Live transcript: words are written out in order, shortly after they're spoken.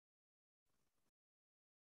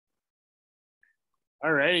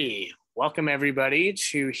Alrighty, welcome everybody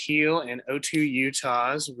to HEAL and O2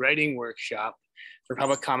 Utah's writing workshop for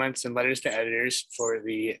public comments and letters to editors for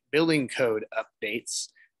the building code updates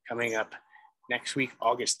coming up next week,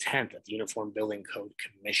 August 10th at the Uniform Building Code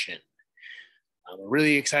Commission. We're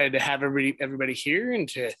really excited to have everybody here and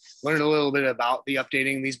to learn a little bit about the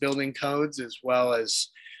updating these building codes, as well as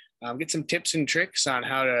get some tips and tricks on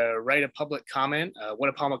how to write a public comment, what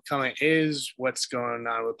a public comment is, what's going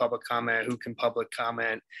on with public comment, who can public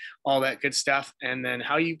comment, all that good stuff, and then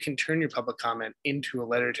how you can turn your public comment into a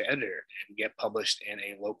letter to editor and get published in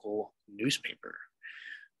a local newspaper.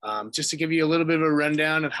 Just to give you a little bit of a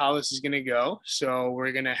rundown of how this is going to go. So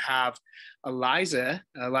we're going to have Eliza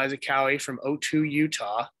Cowie from O2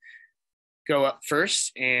 Utah go up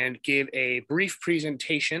first and give a brief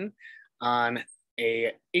presentation on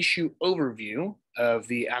a issue overview of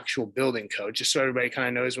the actual building code, just so everybody kind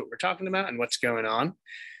of knows what we're talking about and what's going on.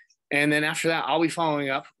 And then after that, I'll be following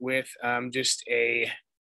up with just a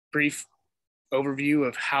brief overview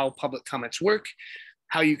of how public comments work,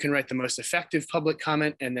 how you can write the most effective public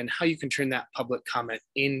comment, and then how you can turn that public comment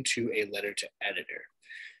into a letter to editor.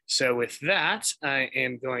 So with that, I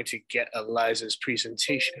am going to get Eliza's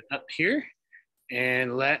presentation up here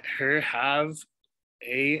and let her have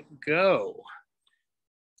a go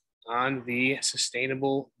on the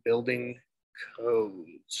sustainable building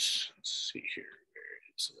codes. Let's see here, where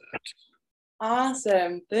is that?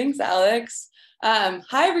 Awesome, thanks, Alex.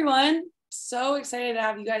 Hi, everyone. So excited to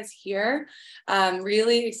have you guys here.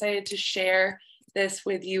 Really excited to share this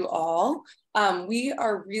with you all. We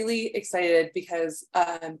are really excited because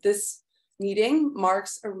this meeting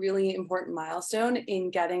marks a really important milestone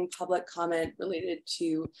in getting public comment related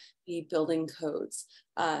to the building codes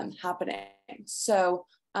happening. So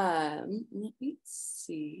let me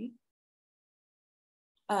see.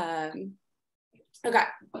 Okay,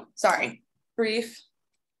 sorry, brief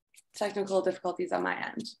technical difficulties on my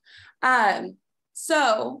end.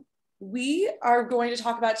 So we are going to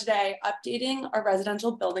talk about today updating our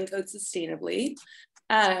residential building code sustainably.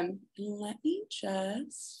 Let me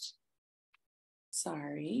just,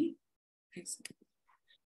 sorry.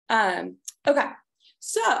 Okay,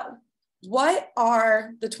 so what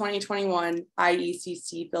are the 2021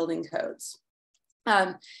 IECC building codes?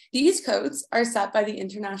 These codes are set by the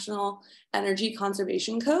International Energy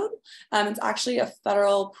Conservation Code. It's actually a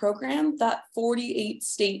federal program that 48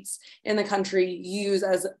 states in the country use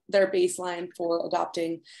as their baseline for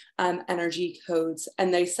adopting energy codes.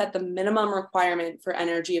 And they set the minimum requirement for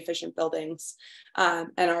energy efficient buildings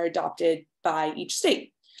and are adopted by each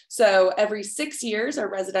state. So every 6 years, our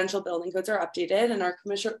residential building codes are updated and our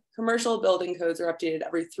commercial building codes are updated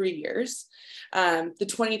every 3 years. The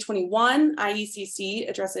 2021 IECC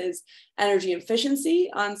addresses energy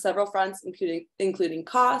efficiency on several fronts, including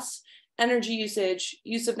costs, energy usage,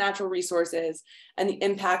 use of natural resources, and the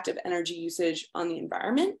impact of energy usage on the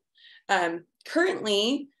environment.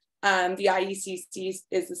 Currently, the IECC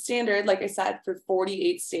is the standard, like I said, for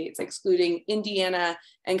 48 states, excluding Indiana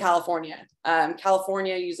and California.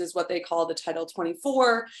 California uses what they call the Title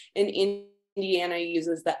 24, and Indiana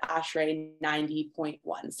uses the ASHRAE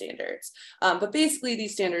 90.1 standards. But basically,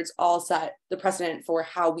 these standards all set the precedent for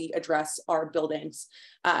how we address our buildings.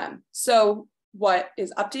 So what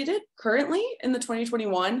is updated currently in the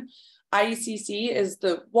 2021 IECC is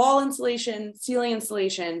the wall insulation, ceiling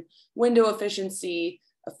insulation, window efficiency,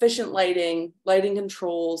 efficient lighting, lighting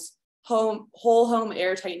controls, whole home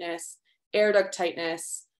air tightness, air duct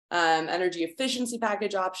tightness, energy efficiency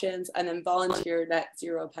package options, and then volunteer net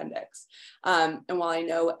zero appendix. And while I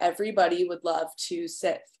know everybody would love to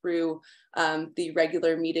sit through the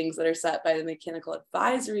regular meetings that are set by the Mechanical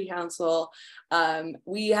Advisory Council,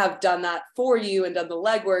 we have done that for you and done the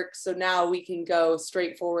legwork. So now we can go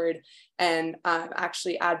straight forward and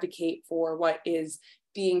actually advocate for what is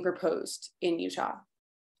being proposed in Utah.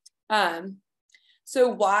 So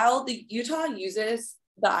while the Utah uses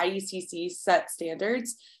the IECC set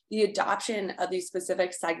standards, the adoption of these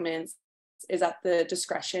specific segments is at the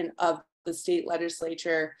discretion of the state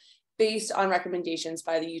legislature based on recommendations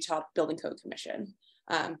by the Utah Building Code Commission.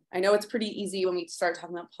 I know it's pretty easy when we start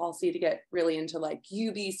talking about policy to get really into like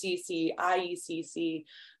UBCC, IECC,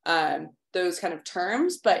 those kind of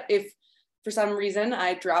terms, but if for some reason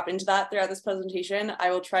I drop into that throughout this presentation, I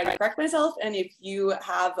will try to correct myself. And if you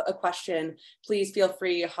have a question, please feel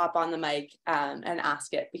free to hop on the mic and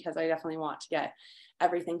ask it, because I definitely want to get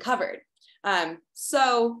everything covered.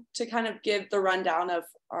 So to kind of give the rundown of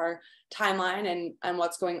our timeline and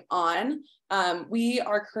what's going on, we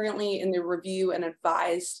are currently in the review and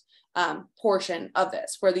advised portion of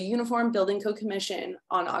this, where the Uniform Building Code Commission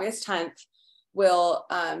on August 10th will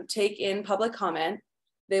take in public comment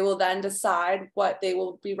They will then decide what they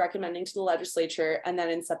will be recommending to the legislature. And then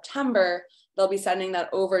in September, they'll be sending that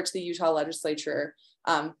over to the Utah legislature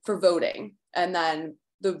for voting. And then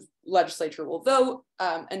the legislature will vote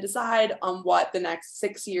and decide on what the next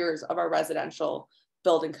 6 years of our residential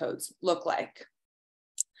building codes look like.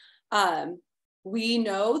 We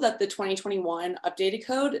know that the 2021 updated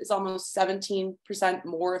code is almost 17%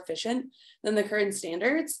 more efficient than the current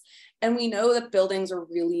standards. And we know that buildings are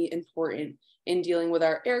really important in dealing with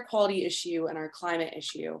our air quality issue and our climate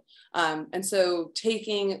issue. And so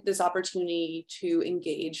taking this opportunity to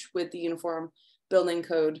engage with the Uniform Building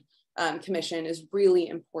Code Commission is really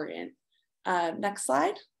important. Next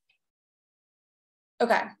slide.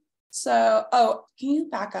 Okay, so, oh, can you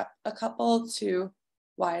back up a couple to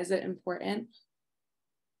why is it important?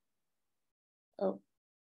 Oh,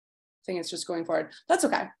 I think it's just going forward. That's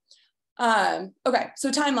okay. Okay, so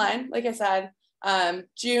timeline, like I said,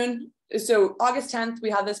 June, so August 10th, we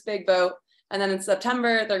have this big vote, and then in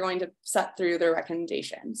September, they're going to set through their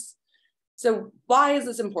recommendations. So why is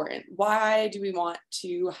this important? Why do we want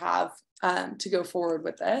to have to go forward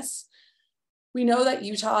with this? We know that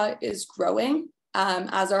Utah is growing,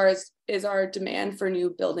 as is our demand for new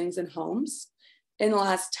buildings and homes. In the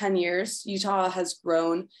last 10 years, Utah has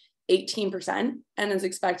grown 18% and is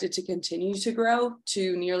expected to continue to grow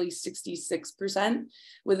to nearly 66%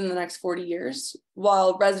 within the next 40 years,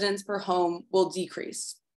 while residents per home will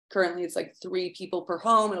decrease. Currently, it's like 3 people per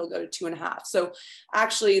home, it'll go to 2.5. So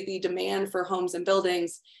actually the demand for homes and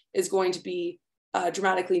buildings is going to be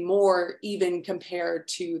dramatically more, even compared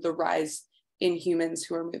to the rise in humans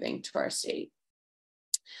who are moving to our state.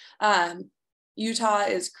 Utah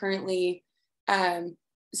is currently,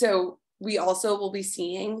 so we also will be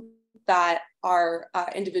seeing that our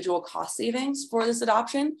individual cost savings for this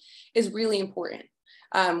adoption is really important.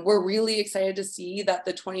 We're really excited to see that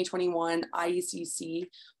the 2021 IECC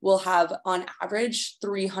will have on average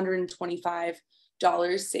 $325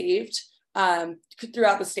 saved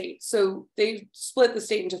throughout the state. So they split the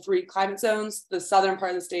state into 3 climate zones: the southern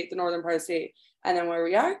part of the state, the northern part of the state, and then where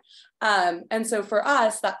we are. And so for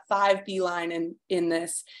us, that 5B line in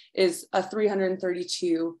this is a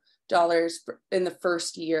 $332 in the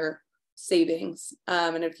first year savings.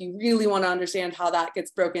 And if you really want to understand how that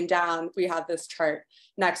gets broken down, we have this chart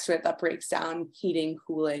next to it that breaks down heating,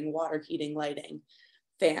 cooling, water heating, lighting,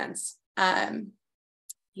 fans.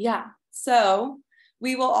 Yeah, so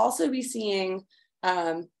we will also be seeing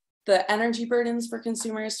the energy burdens for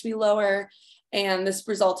consumers to be lower, and this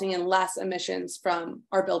resulting in less emissions from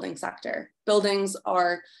our building sector. Buildings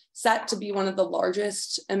are set to be one of the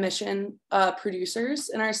largest emission producers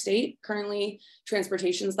in our state. Currently,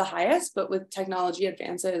 transportation is the highest, but with technology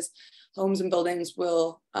advances, homes and buildings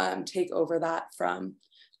will take over that from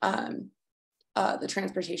the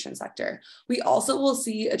transportation sector. We also will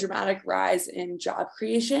see a dramatic rise in job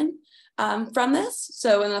creation from this.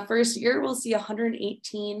 So in the first year, we'll see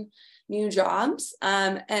 118 new jobs,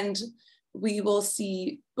 and we will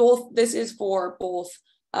see both, this is for both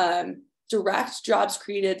direct jobs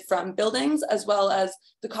created from buildings, as well as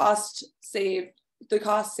the cost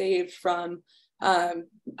saved from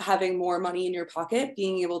having more money in your pocket,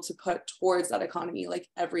 being able to put towards that economy like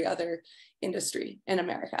every other industry in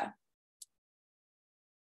America.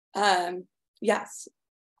 Yes,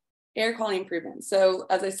 air quality improvements. So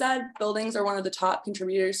as I said, buildings are one of the top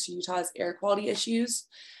contributors to Utah's air quality issues,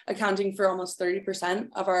 accounting for almost 30%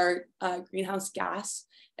 of our greenhouse gas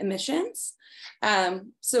emissions.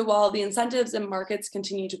 So while the incentives and markets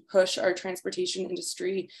continue to push our transportation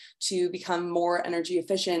industry to become more energy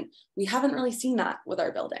efficient, we haven't really seen that with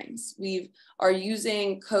our buildings. We are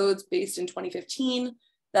using codes based in 2015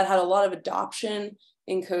 that had a lot of adoption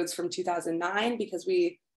in codes from 2009 because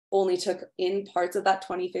we only took in parts of that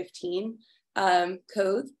 2015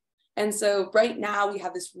 code. And so right now we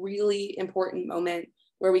have this really important moment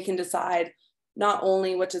where we can decide not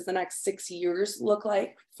only what does the next 6 years look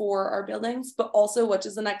like for our buildings, but also what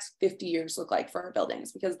does the next 50 years look like for our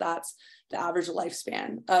buildings, because that's the average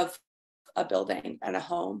lifespan of a building and a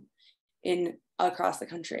home across the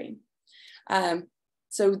country.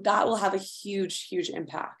 So that will have a huge, huge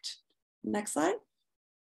impact. Next slide.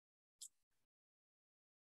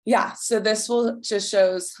 Yeah, so this will just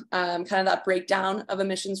shows kind of that breakdown of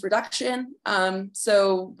emissions reduction.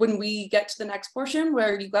 So when we get to the next portion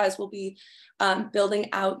where you guys will be building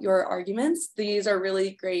out your arguments, these are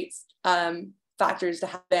really great factors to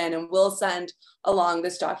have in, and we'll send along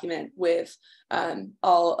this document with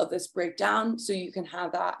all of this breakdown so you can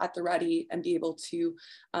have that at the ready and be able to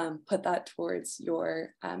put that towards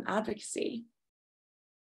your advocacy.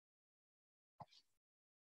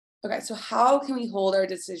 Okay, so how can we hold our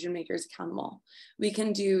decision makers accountable? We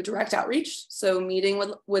can do direct outreach, so meeting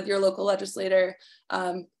with your local legislator,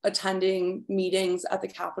 attending meetings at the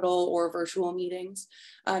Capitol or virtual meetings.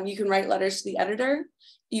 You can write letters to the editor.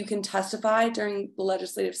 You can testify during the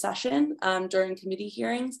legislative session, during committee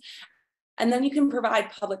hearings, and then you can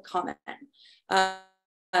provide public comment.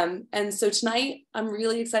 And so tonight, I'm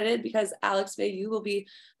really excited because Alex Bayou will be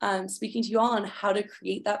speaking to you all on how to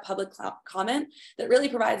create that public comment that really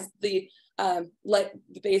provides the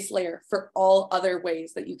base layer for all other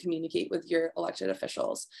ways that you communicate with your elected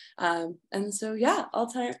officials. And so, yeah, I'll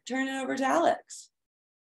turn it over to Alex.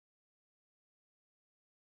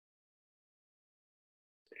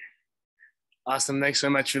 Awesome. Thanks so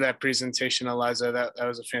much for that presentation, Eliza. That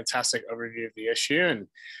was a fantastic overview of the issue, and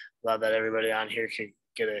glad that everybody on here could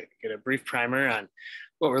get a brief primer on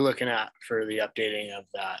what we're looking at for the updating of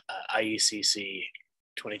that IECC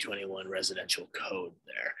 2021 residential code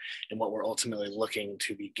there, and what we're ultimately looking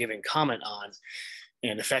to be giving comment on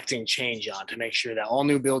and affecting change on to make sure that all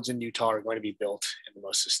new builds in Utah are going to be built in the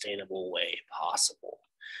most sustainable way possible.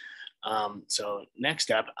 So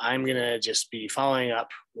next up, I'm gonna just be following up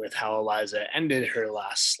with how Eliza ended her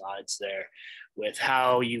last slides there, with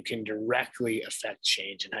how you can directly affect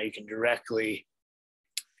change and how you can directly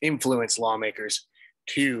influence lawmakers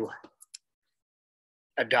to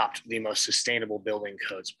adopt the most sustainable building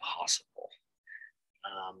codes possible.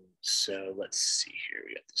 So let's see here.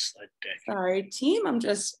 We got the slide deck. Sorry, team. I'm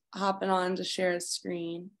just hopping on to share a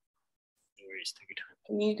screen. No worries, take your time.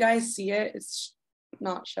 Can you guys see it? It's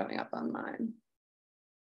not showing up on mine.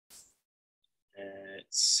 It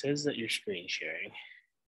says that you're screen sharing.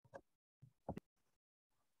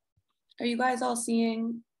 Are you guys all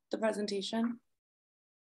seeing the presentation?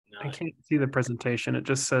 No, I can't see the presentation. It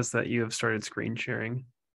just says that you have started screen sharing.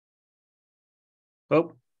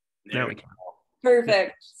 Oh, now we can.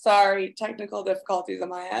 Perfect. Sorry, technical difficulties on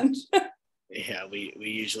my end. Yeah, we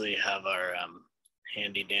usually have our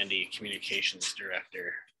handy dandy communications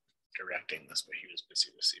director directing this, but he was busy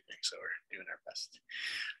this evening, so we're doing our best.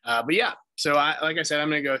 But yeah, so like I said, I'm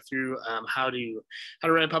going to go through how to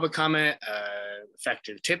write a public comment,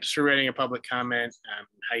 effective tips for writing a public comment,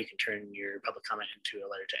 how you can turn your public comment into a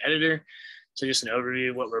letter to editor. So just an overview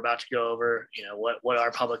of what we're about to go over. You know, what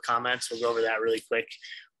are public comments? We'll go over that really quick.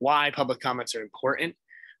 Why public comments are important.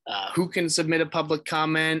 Who can submit a public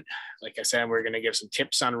comment? Like I said, we're going to give some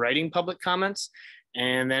tips on writing public comments.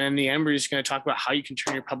 And then in the end, we're just going to talk about how you can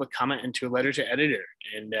turn your public comment into a letter to editor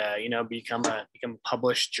and, you know, become a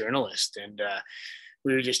published journalist. And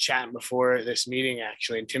we were just chatting before this meeting,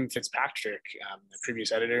 actually, and Tim Fitzpatrick, the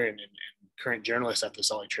previous editor and current journalist at the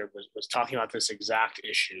Salt Lake Trib, was talking about this exact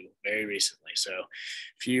issue very recently. So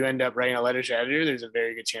if you end up writing a letter to editor, there's a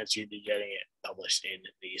very good chance you'd be getting it published in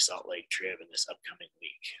the Salt Lake Trib in this upcoming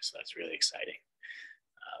week. So that's really exciting.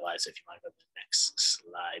 Eliza, if you want to go to the next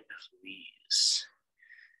slide, please.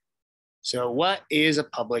 So what is a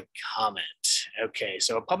public comment? Okay,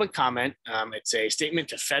 so a public comment, it's a statement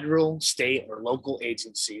to federal, state, or local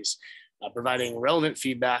agencies providing relevant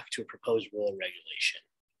feedback to a proposed rule or regulation.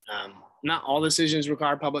 Not all decisions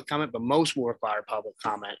require public comment, but most will require public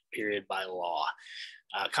comment, period, by law.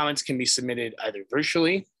 Comments can be submitted either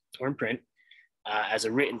virtually or in print as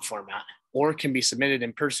a written format, or can be submitted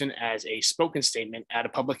in person as a spoken statement at a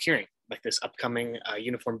public hearing, like this upcoming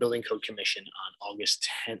Uniform Building Code Commission on August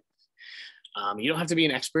 10th. You don't have to be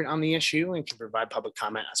an expert on the issue and can provide public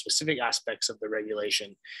comment on specific aspects of the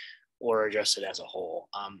regulation or address it as a whole.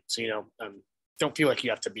 So, you know, don't feel like you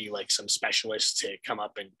have to be like some specialist to come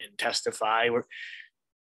up and testify.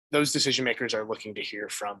 Those decision makers are looking to hear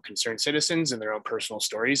from concerned citizens and their own personal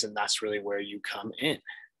stories, and that's really where you come in.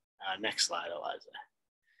 Next slide, Eliza.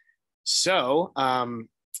 So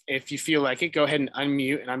if you feel like it, go ahead and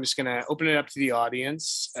unmute, and I'm just going to open it up to the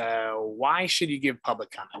audience. Why should you give public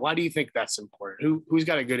comment? Why do you think that's important? Who's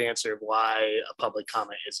got a good answer of why a public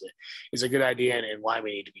comment is a good idea and why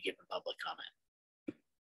we need to be giving public comment?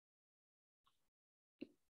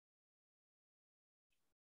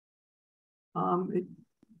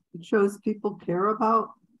 It shows people care about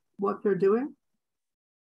what they're doing.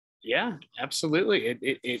 Yeah, absolutely.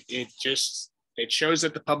 It shows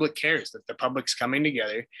that the public cares, that the public's coming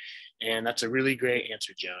together. And that's a really great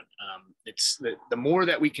answer, Joan. It's the more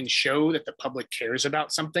that we can show that the public cares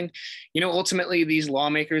about something, you know, ultimately these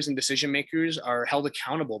lawmakers and decision makers are held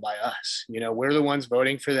accountable by us. You know, we're the ones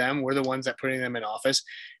voting for them. We're the ones that putting them in office.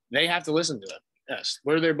 They have to listen to us.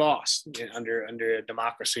 We're their boss under a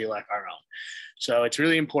democracy like our own. So it's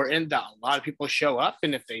really important that a lot of people show up.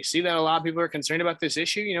 And if they see that a lot of people are concerned about this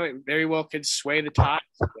issue, you know, it very well could sway the tide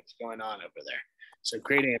of what's going on over there. So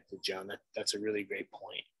great answer, Joan. That's a really great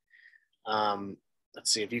point.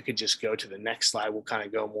 Let's see if you could just go to the next slide. We'll kind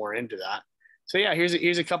of go more into that. So yeah,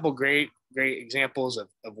 here's a couple great examples of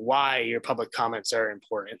why your public comments are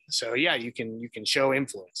important. So yeah, you can show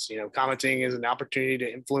influence. You know, commenting is an opportunity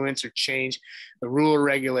to influence or change the rule or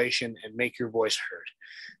regulation and make your voice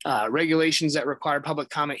heard. Regulations that require public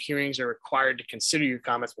comment hearings are required to consider your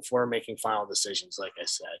comments before making final decisions, like I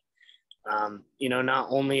said. You know, not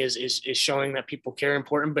only is showing that people care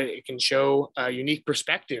important, but it can show a unique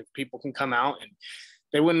perspective. People can come out and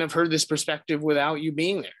they wouldn't have heard this perspective without you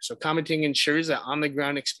being there. So commenting ensures that on the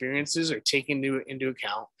ground experiences are taken into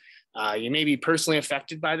account. You may be personally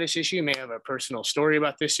affected by this issue. You may have a personal story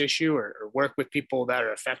about this issue or work with people that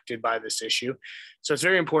are affected by this issue. So it's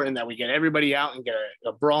very important that we get everybody out and get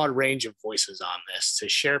a broad range of voices on this to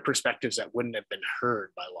share perspectives that wouldn't have been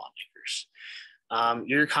heard by lawmakers.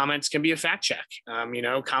 Your comments can be a fact check. You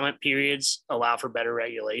know, comment periods allow for better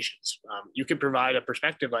regulations. You could provide a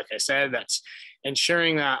perspective, like I said, that's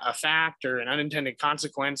ensuring that a fact or an unintended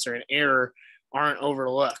consequence or an error aren't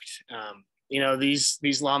overlooked. You know,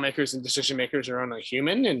 these lawmakers and decision makers are only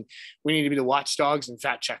human, and we need to be the watchdogs and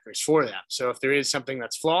fact checkers for them. So if there is something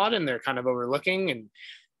that's flawed and they're kind of overlooking and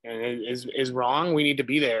is wrong, we need to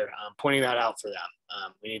be there pointing that out for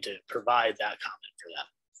them. We need to provide that comment for them.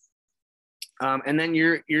 And then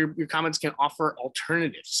your comments can offer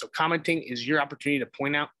alternatives. So commenting is your opportunity to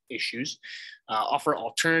point out issues, offer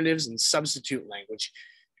alternatives and substitute language,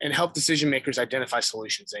 and help decision makers identify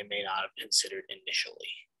solutions they may not have considered initially.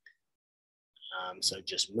 So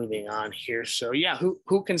just moving on here. So yeah,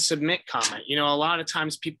 who can submit comment? You know, a lot of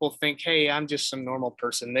times people think, hey, I'm just some normal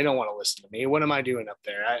person. They don't want to listen to me. What am I doing up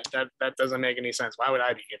there? That doesn't make any sense. Why would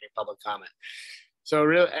I be giving public comment? So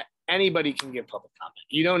really, anybody can give public comment.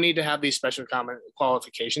 You don't need to have these special comment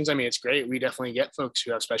qualifications. I mean, it's great. We definitely get folks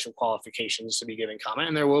who have special qualifications to be giving comment.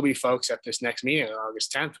 And there will be folks at this next meeting on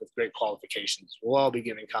August 10th with great qualifications. We'll all be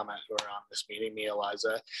giving comment who are on this meeting, me,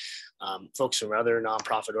 Eliza, folks from other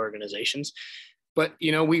nonprofit organizations. But,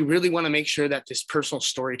 you know, we really want to make sure that this personal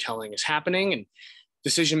storytelling is happening and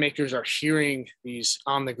decision makers are hearing these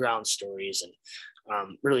on the ground stories and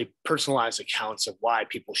really personalized accounts of why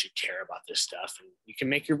people should care about this stuff. And you can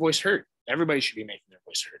make your voice heard. Everybody should be making their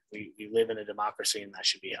voice heard. We live in a democracy and that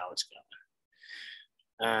should be how it's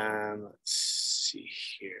going. Let's see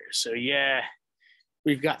here. So yeah,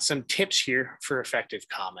 we've got some tips here for effective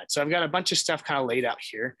comment. So I've got a bunch of stuff kind of laid out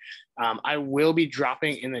here. I will be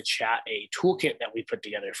dropping in the chat a toolkit that we put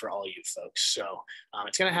together for all you folks. So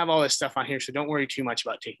it's going to have all this stuff on here. So don't worry too much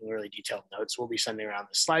about taking really detailed notes. We'll be sending around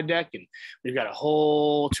the slide deck and we've got a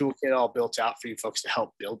whole toolkit all built out for you folks to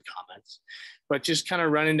help build comments. But just kind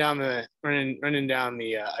of running down the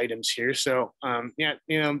items here. So yeah,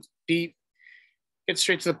 you know, get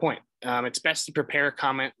straight to the point. It's best to prepare a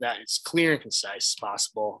comment that is clear and concise as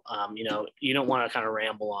possible. You know, you don't want to kind of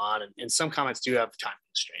ramble on, and some comments do have time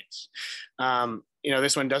constraints. You know,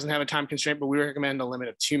 this one doesn't have a time constraint, but we recommend a limit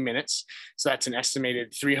of 2 minutes. So that's an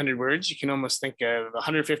estimated 300 words. You can almost think of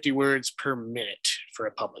 150 words per minute for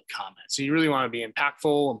a public comment. So you really want to be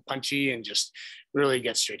impactful and punchy and just really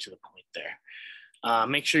get straight to the point there.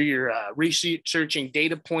 Make sure you're researching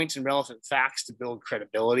data points and relevant facts to build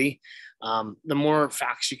credibility. The more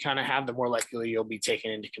facts you kind of have, the more likely you'll be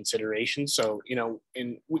taken into consideration. So, you know,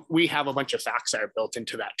 we have a bunch of facts that are built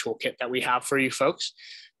into that toolkit that we have for you folks.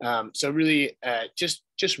 So really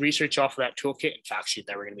just research off of that toolkit and fact sheet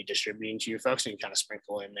that we're going to be distributing to you folks, and you kind of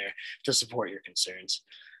sprinkle in there to support your concerns.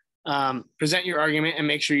 Present your argument and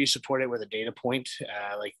make sure you support it with a data point.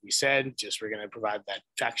 Like we said, we're going to provide that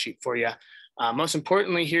fact sheet for you. Most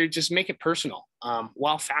importantly here, just make it personal.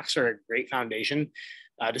 While facts are a great foundation,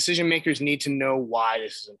 decision makers need to know why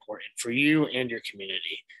this is important for you and your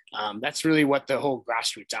community. That's really what the whole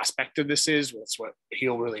grassroots aspect of this is. That's what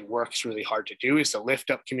HEAL really works really hard to do, is to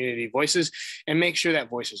lift up community voices and make sure that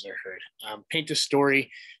voices are heard. Paint a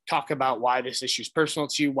story, talk about why this issue is personal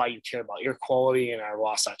to you, why you care about air quality in our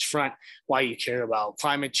Wasatch Front, why you care about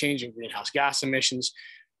climate change and greenhouse gas emissions,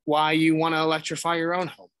 why you want to electrify your own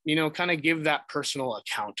home. You know, kind of give that personal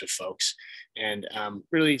account to folks, and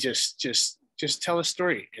really just tell a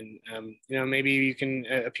story, and you know, maybe you can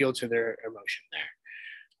appeal to their emotion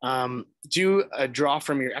there. Do a draw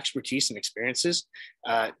from your expertise and experiences.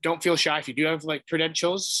 Don't feel shy if you do have like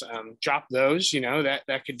credentials. Drop those. You know,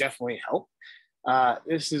 that could definitely help.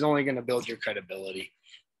 This is only going to build your credibility.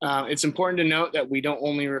 It's important to note that we don't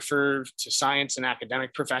only refer to science and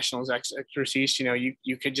academic professionals' expertise. You know,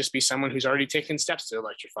 you could just be someone who's already taken steps to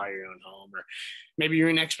electrify your own home, or maybe you're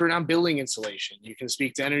an expert on building insulation. You can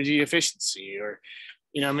speak to energy efficiency, or,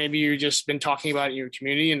 you know, maybe you've just been talking about your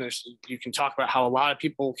community, and you can talk about how a lot of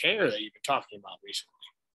people care that you've been talking about recently.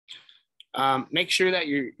 Make sure that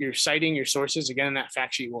you're citing your sources. Again, in that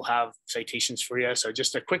fact sheet, we'll have citations for you. So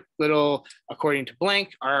just a quick little, according to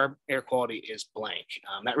blank, our air quality is blank.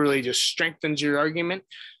 That really just strengthens your argument,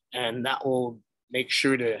 and that will make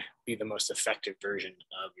sure to be the most effective version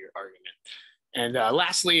of your argument. And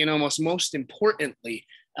lastly, and almost most importantly,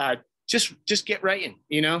 just get writing,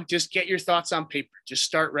 just get your thoughts on paper, just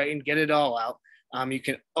start writing, get it all out. You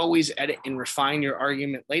can always edit and refine your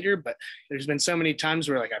argument later, but there's been so many times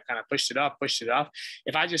where like I've kind of pushed it off.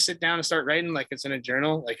 If I just sit down and start writing like it's in a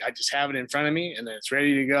journal, like I just have it in front of me and then it's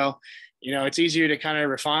ready to go. It's easier to kind of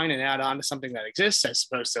refine and add on to something that exists as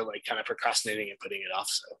opposed to like kind of procrastinating and putting it off.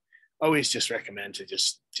 So always just recommend to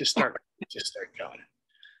just start going.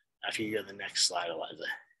 If you go to the next slide, Eliza.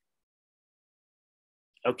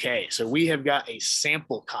 Okay, so we have got a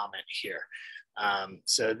sample comment here.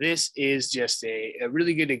 So this is just a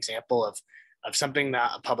really good example of something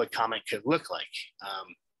that a public comment could look like.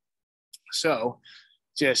 So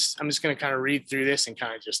I'm just going to kind of read through this and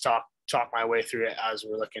kind of just talk my way through it as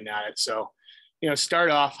we're looking at it. So,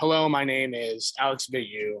 start off, hello, my name is Alex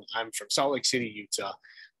Bayou. I'm from Salt Lake City, Utah.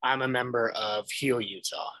 I'm a member of HEAL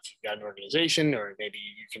Utah. If you've got an organization, or maybe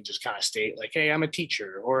you can just kind of state like, hey, I'm a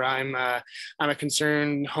teacher, or I'm a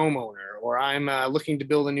concerned homeowner, or I'm looking to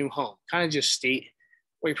build a new home. Kind of just state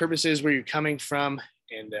what your purpose is, where you're coming from,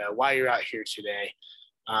 and why you're out here today.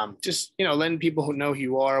 Just letting people know who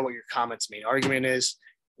you are, what your comment's main argument is,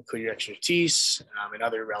 include your expertise, and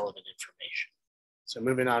other relevant information. So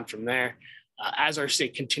moving on from there. As our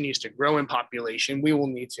state continues to grow in population, we will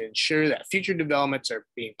need to ensure that future developments are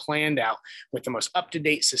being planned out with the most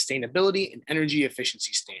up-to-date sustainability and energy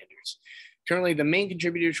efficiency standards. Currently, the main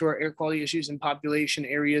contributor to our air quality issues in population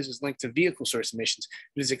areas is linked to vehicle source emissions,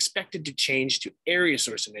 but is expected to change to area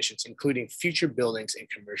source emissions, including future buildings and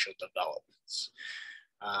commercial developments.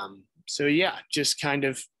 So yeah, just kind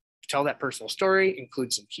of tell that personal story,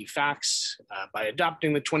 include some key facts. By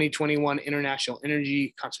adopting the 2021 International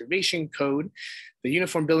Energy Conservation Code, the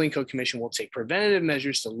Uniform Building Code Commission will take preventative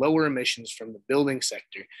measures to lower emissions from the building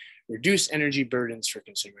sector, reduce energy burdens for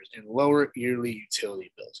consumers, and lower yearly utility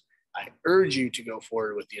bills. I urge you to go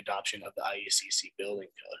forward with the adoption of the IECC Building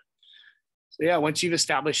Code. So yeah, once you've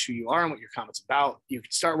established who you are and what your comment's about, you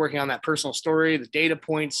can start working on that personal story, the data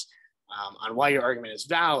points, on why your argument is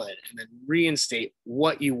valid, and then reinstate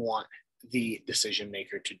what you want the decision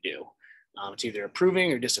maker to do. It's either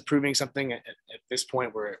approving or disapproving something. At this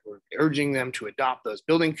point, we're urging them to adopt those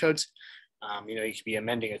building codes. You could be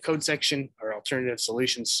amending a code section or alternative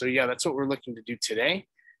solutions. So yeah, that's what we're looking to do today.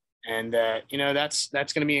 And that's going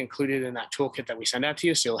to be included in that toolkit that we send out to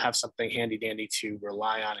you. So you'll have something handy dandy to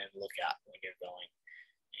rely on and look at when you're going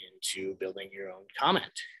into building your own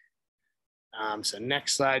comment. So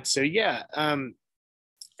next slide. So yeah,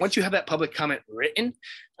 once you have that public comment written,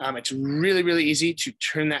 it's really, really easy to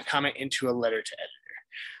turn that comment into a letter to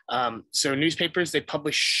editor. So newspapers, they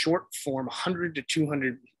publish short form 100 to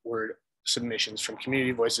 200 word submissions from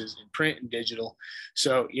community voices in print and digital.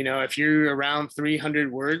 So, if you're around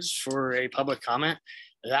 300 words for a public comment,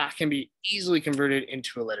 that can be easily converted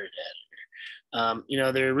into a letter to editor.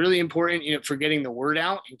 They're really important, for getting the word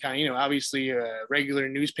out, and kind of, obviously regular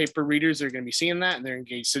newspaper readers are going to be seeing that, and they're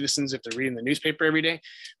engaged citizens if they're reading the newspaper every day.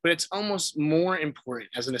 But it's almost more important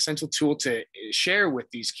as an essential tool to share with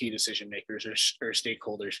these key decision makers or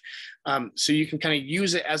stakeholders. So you can kind of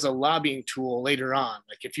use it as a lobbying tool later on.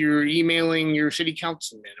 Like if you're emailing your city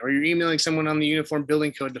councilman, or you're emailing someone on the Uniform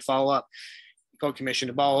Building Code to follow up, Code Commission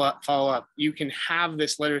to follow up, you can have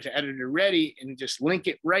this letter to editor ready and just link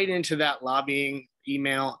it right into that lobbying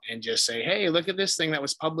email and just say, hey, look at this thing that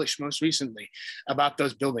was published most recently about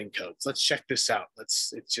those building codes. Let's check this out.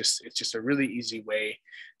 It's just a really easy way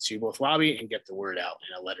to both lobby and get the word out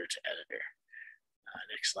in a letter to editor.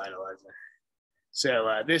 Next slide, Eliza.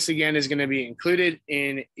 So this again is going to be included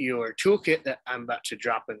in your toolkit that I'm about to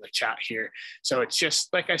drop in the chat here. So it's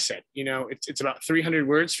just like I said, it's about 300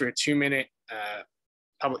 words for a 2-minute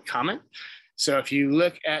public comment. So if you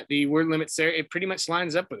look at the word limits there, it pretty much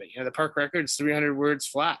lines up with it. The park record is 300 words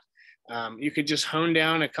flat. You could just hone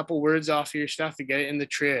down a couple words off your stuff to get it in the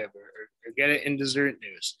trib or get it in dessert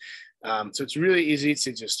news. So it's really easy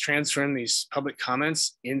to just transform these public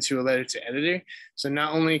comments into a letter to editor. So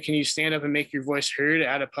not only can you stand up and make your voice heard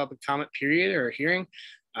at a public comment period or a hearing,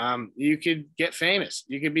 you could get famous.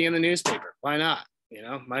 You could be in the newspaper. Why not?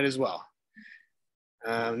 Might as well.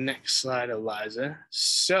 Next slide, Eliza.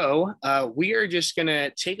 So we are just going to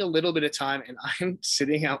take a little bit of time, and I'm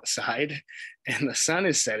sitting outside and the sun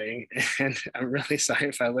is setting, and I'm really sorry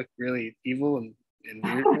if I look really evil and And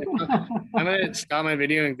I'm gonna stop my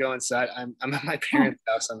video and go inside. I'm at my parents'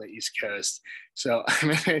 house on the East Coast, so I'm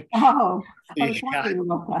gonna. Oh, I was Yeah, wondering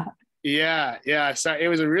about that. yeah. So it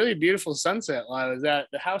was a really beautiful sunset while I was at.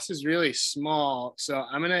 The house is really small, so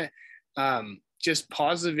I'm gonna just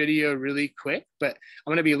pause the video really quick. But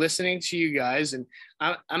I'm gonna be listening to you guys, and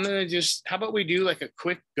I'm gonna just. How about we do like a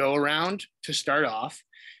quick go around to start off,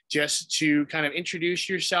 just to kind of introduce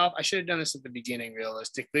yourself. I should have done this at the beginning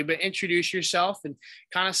realistically, but introduce yourself and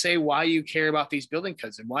kind of say why you care about these building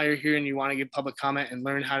codes and why you're here and you want to give public comment and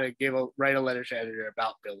learn how to write a letter to editor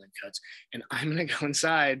about building codes. And I'm going to go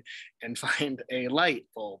inside and find a light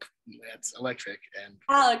bulb that's electric. And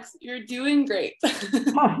Alex, you're doing great.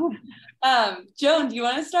 Joan, do you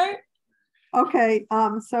want to start? Okay,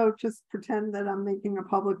 so just pretend that I'm making a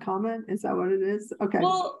public comment. Is that what it is? Okay.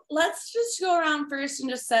 Well, let's just go around first and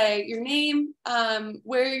just say your name,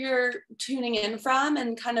 where you're tuning in from,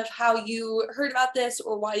 and kind of how you heard about this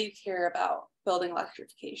or why you care about building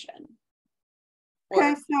electrification.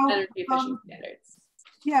 Okay, so energy efficient standards.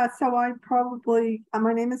 Yeah, so I probably,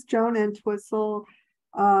 my name is Joan Entwistle,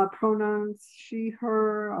 pronouns she,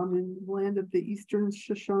 her. I'm in the land of the Eastern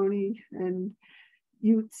Shoshone and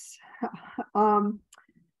Utes. I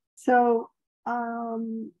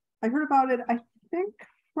heard about it, I think,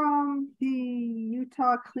 from the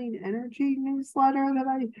Utah Clean Energy newsletter that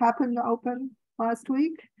I happened to open last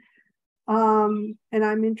week. And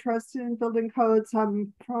I'm interested in building codes.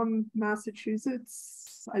 I'm from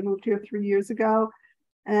Massachusetts. I moved here 3 years ago.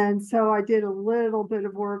 And so I did a little bit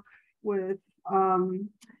of work with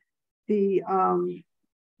the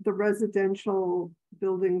residential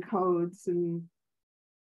building codes and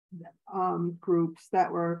groups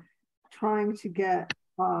that were trying to get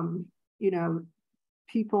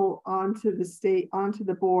people onto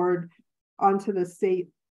the board, onto the state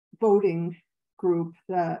voting group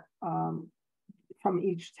that from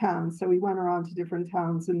each town. So we went around to different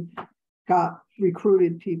towns and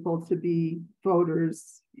recruited people to be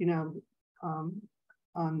voters,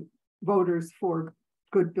 on voters for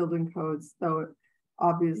good building codes, though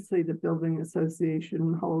obviously the building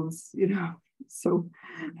association holds, so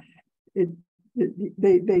it's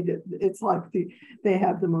like they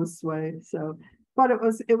have the most sway. So, but it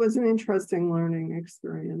was an interesting learning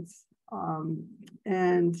experience,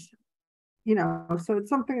 and so it's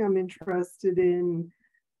something I'm interested in.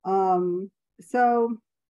 So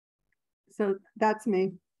that's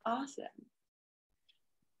me. Awesome.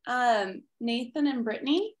 Nathan and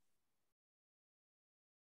Brittany.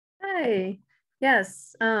 Hi.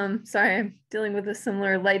 Yes. Sorry, I'm dealing with a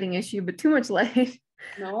similar lighting issue, but too much light.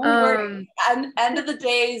 No worries. End of the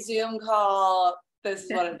day, Zoom call. This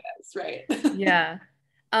is what it is, right? Yeah.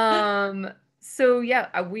 So yeah,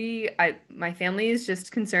 my family is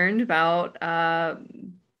just concerned about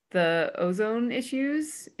the ozone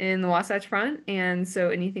issues in the Wasatch Front, and so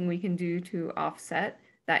anything we can do to offset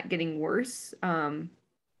that getting worse. I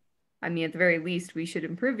mean, at the very least, we should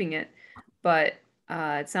improving it, but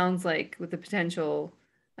it sounds like with the potential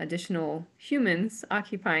additional humans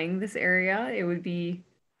occupying this area, it would be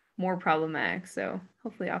more problematic. So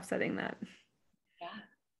hopefully offsetting that. Yeah,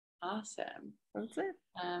 awesome. That's it.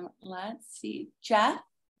 Let's see, Jeff.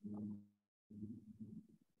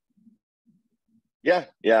 Yeah.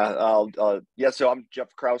 So I'm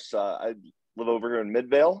Jeff Kraus. I live over here in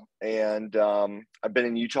Midvale, and I've been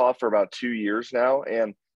in Utah for about 2 years now.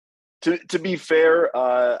 And to be fair,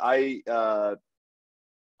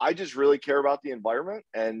 I just really care about the environment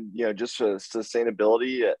and just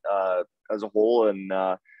sustainability as a whole. And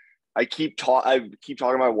I keep talking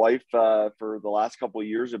to my wife for the last couple of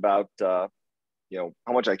years about how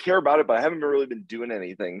much I care about it, but I haven't really been doing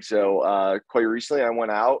anything. So quite recently, I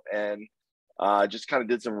went out and just kind of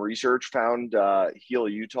did some research, found Heal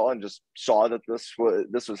Utah, and just saw that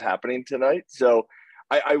this was happening tonight. So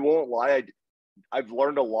I won't lie, I've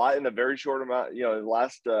learned a lot in a very short amount, the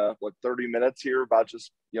last 30 minutes here about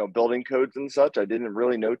just building codes and such. I didn't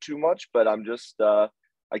really know too much, but I'm just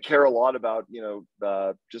I care a lot about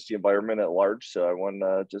just the environment at large. So I want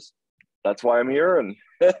to that's why I'm here. And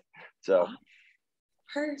so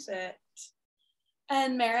perfect.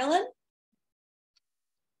 And Marilyn?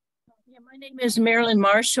 Yeah, my name is Marilyn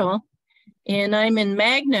Marshall, and I'm in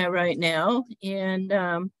Magna right now. And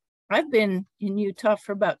I've been in Utah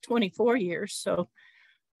for about 24 years. So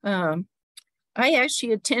I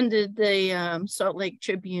actually attended the Salt Lake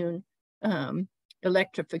Tribune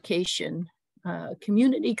electrification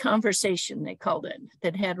community conversation, they called it,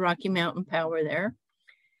 that had Rocky Mountain Power there.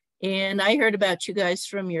 And I heard about you guys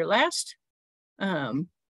from your last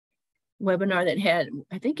webinar that had,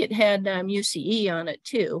 I think it had UCE on it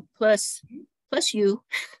too, plus you.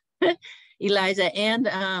 Eliza,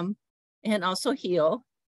 and also Heal.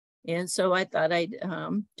 And so I thought I'd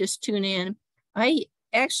just tune in. I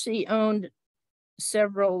actually owned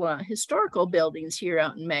several historical buildings here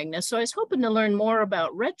out in Magna. So I was hoping to learn more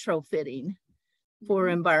about retrofitting for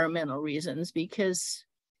environmental reasons, because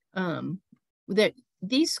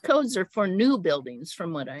these codes are for new buildings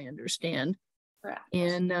from what I understand. Correct.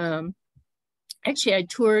 And actually I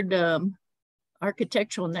toured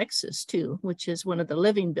Architectural Nexus too, which is one of the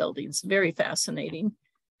living buildings, very fascinating.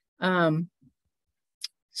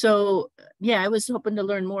 So yeah, I was hoping to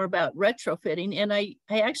learn more about retrofitting, and I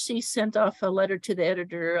actually sent off a letter to the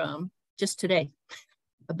editor just today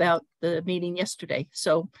about the meeting yesterday.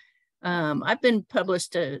 So I've been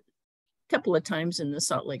published a couple of times in the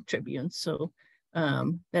Salt Lake Tribune. So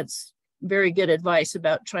that's very good advice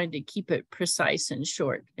about trying to keep it precise and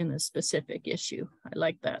short in a specific issue. I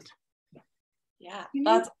like that. Yeah,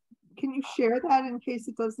 can you share that in case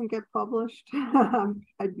it doesn't get published?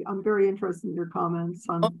 I'm very interested in your comments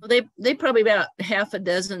on. Oh, they probably about half a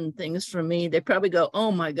dozen things from me. They probably go,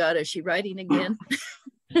 "Oh my God, is she writing again?"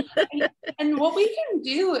 and what we can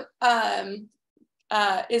do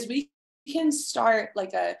is we can start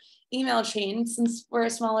like a email chain, since we're a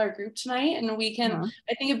smaller group tonight, and we can. Yeah.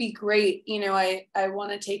 I think it'd be great. You know, I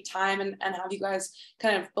want to take time and have you guys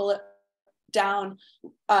kind of bullet down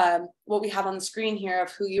what we have on the screen here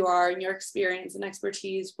of who you are and your experience and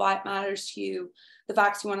expertise, why it matters to you, the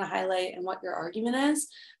facts you want to highlight, and what your argument is.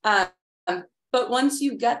 But once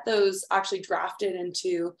you get those actually drafted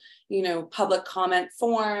into, you know, public comment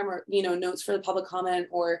form, or, you know, notes for the public comment,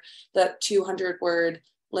 or the 200-word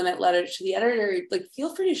limit letter to the editor, like,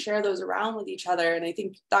 feel free to share those around with each other. And I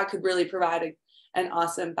think that could really provide an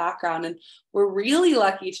awesome background. And we're really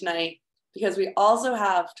lucky tonight because we also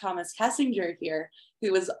have Thomas Kessinger here,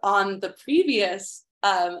 who was on the previous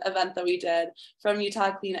event that we did from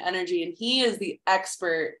Utah Clean Energy, and he is the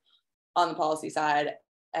expert on the policy side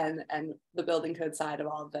and the building code side of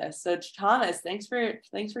all of this. So Thomas, thanks for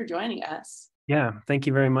joining us. Yeah, thank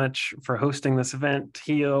you very much for hosting this event,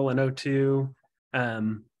 Heal and O2.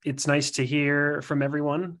 It's nice to hear from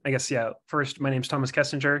everyone. I guess, yeah, first, my name's Thomas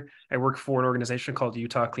Kessinger. I work for an organization called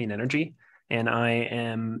Utah Clean Energy, and I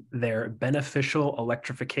am their beneficial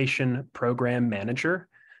electrification program manager,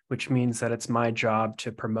 which means that it's my job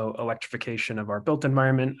to promote electrification of our built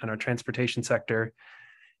environment and our transportation sector.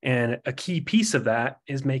 And a key piece of that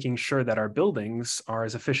is making sure that our buildings are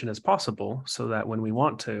as efficient as possible, so that when we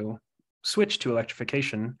want to switch to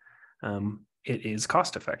electrification, it is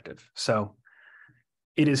cost effective. So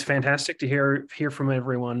it is fantastic to hear from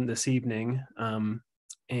everyone this evening.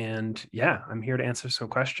 And yeah, I'm here to answer some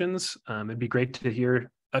questions. It'd be great to hear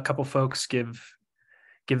a couple folks give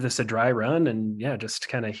this a dry run, and yeah, just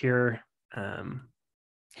kind of hear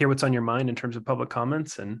what's on your mind in terms of public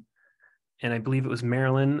comments. And I believe it was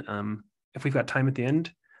Marilyn. If we've got time at the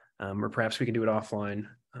end, or perhaps we can do it offline,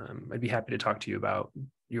 I'd be happy to talk to you about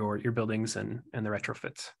your buildings and the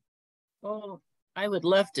retrofits. Oh, I would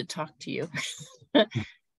love to talk to you.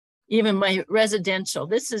 Even my residential,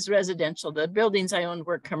 this is residential. The buildings I owned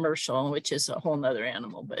were commercial, which is a whole nother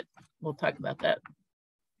animal, but we'll talk about that.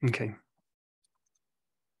 Okay.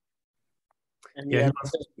 And yeah,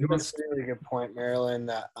 that's a really good point, Marilyn.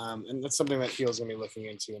 That and that's something that Heal's going to be looking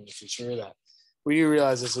into in the future. That we do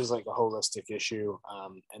realize this is like a holistic issue,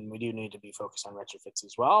 and we do need to be focused on retrofits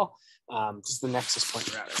as well. Just the nexus point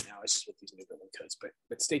we're at right now is just with these new building codes.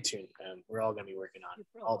 But stay tuned. We're all going to be working on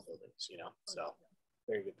all buildings, you know. So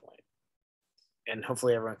very good point. And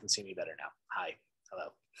hopefully everyone can see me better now. Hi.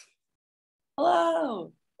 Hello.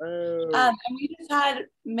 Hello. And we just had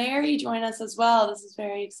Mary join us as well. This is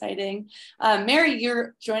very exciting. Mary,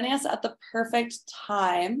 you're joining us at the perfect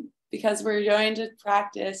time because we're going to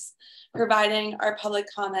practice providing our public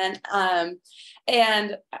comment.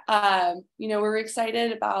 You know, we're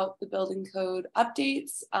excited about the building code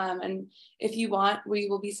updates. And if you want, we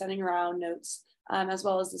will be sending around notes as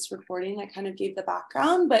well as this recording that kind of gave the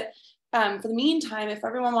background. But for the meantime, if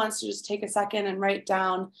everyone wants to just take a second and write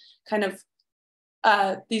down kind of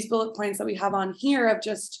these bullet points that we have on here of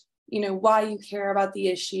just, you know, why you care about the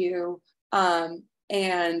issue,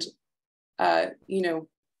 and you know,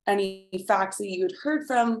 any facts that you had heard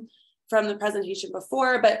from the presentation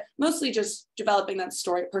before, but mostly just developing that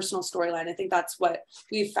personal storyline. I think that's what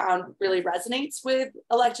we've found really resonates with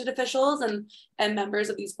elected officials and members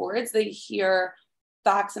of these boards. They hear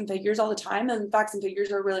facts and figures all the time, and facts and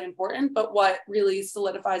figures are really important, but what really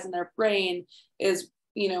solidifies in their brain is,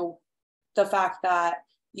 you know, the fact that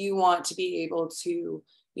you want to be able to,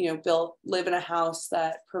 you know, live in a house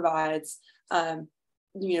that provides,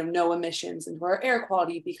 you know, no emissions into our air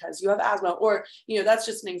quality because you have asthma, or, you know, that's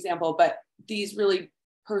just an example, but these really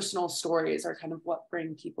personal stories are kind of what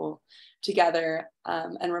bring people together,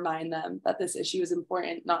 and remind them that this issue is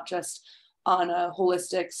important, not just on a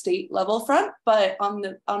holistic state level front, but on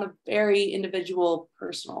a very individual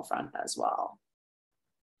personal front as well.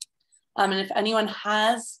 And if anyone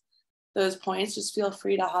has those points, just feel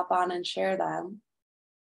free to hop on and share them.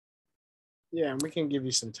 Yeah, and we can give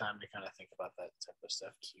you some time to kind of think about that type of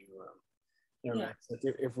stuff too. Like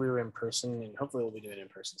if we were in person, and hopefully we'll be doing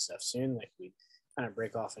in-person stuff soon, like we kind of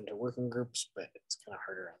break off into working groups, but it's kind of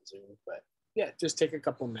harder on Zoom. But yeah, just take a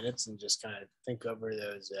couple minutes and just kind of think over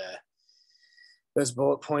those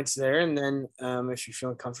bullet points there, and then if you're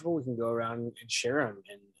feeling comfortable, we can go around and share them,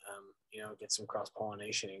 and get some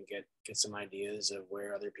cross-pollination and get some ideas of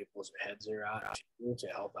where other people's heads are at to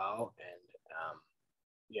help out. And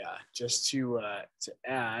just to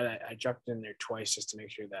add, I jumped in there twice just to make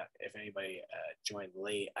sure that if anybody joined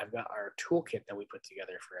late, I've got our toolkit that we put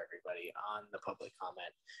together for everybody on the public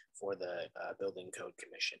comment for the Building Code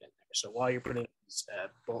Commission in there. So while you're putting these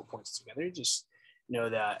bullet points together, just know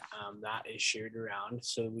that that is shared around.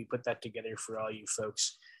 So we put that together for all you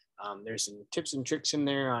folks. There's some tips and tricks in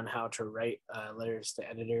there on how to write letters to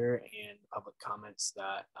editor and public comments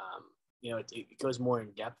that it goes more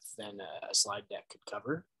in depth than a slide deck could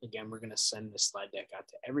cover. Again, we're going to send this slide deck out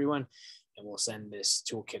to everyone, and we'll send this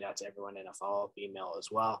toolkit out to everyone in a follow-up email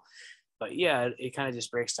as well. But yeah, it kind of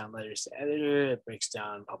just breaks down letters to editor. It breaks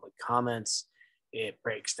down public comments. It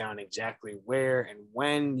breaks down exactly where and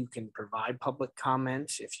when you can provide public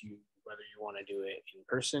comments, whether you want to do it in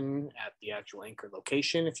person at the actual anchor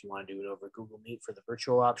location, if you want to do it over Google Meet for the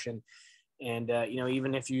virtual option. And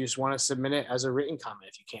even if you just want to submit it as a written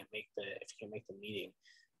comment, if you can't make the meeting,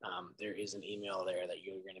 there is an email there that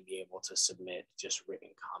you're going to be able to submit just written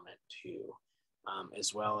comment to,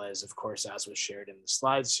 as well as, of course, as was shared in the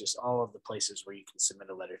slides, just all of the places where you can submit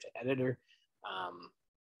a letter to editor,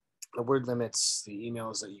 the word limits, the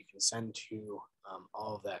emails that you can send to,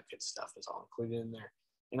 all of that good stuff is all included in there.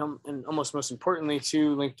 And almost most importantly,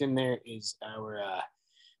 too, linked in there is our.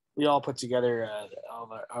 We all put together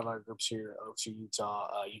all of our groups here, O2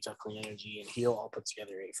 Utah, Utah Clean Energy, and HEAL all put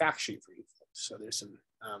together a fact sheet for you. So there's some,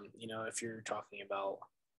 if you're talking about,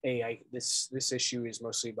 hey, this issue is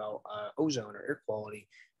mostly about ozone or air quality,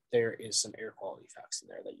 there is some air quality facts in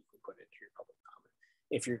there that you can put into your public comment.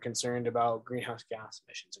 If you're concerned about greenhouse gas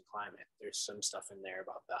emissions and climate, there's some stuff in there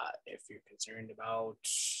about that. If you're concerned about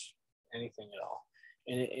anything at all.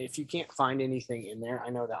 And if you can't find anything in there, I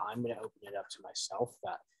know that I'm going to open it up to myself.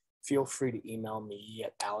 That feel free to email me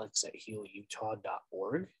at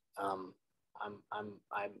alex@healutah.org.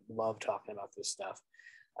 I love talking about this stuff.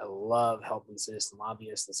 I love helping citizen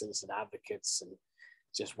lobbyists and citizen advocates and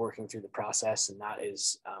just working through the process. And that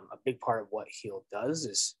is a big part of what HEAL does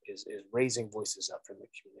is raising voices up from the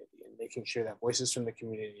community and making sure that voices from the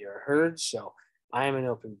community are heard. So I am an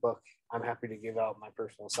open book. I'm happy to give out my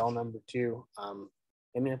personal cell number too.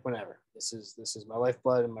 Hit me up whenever. This is my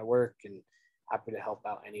lifeblood and my work, and happy to help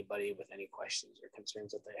out anybody with any questions or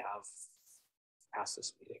concerns that they have past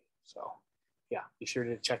this meeting. So yeah, be sure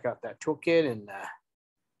to check out that toolkit and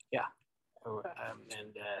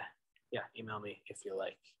email me if you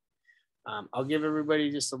like. I'll give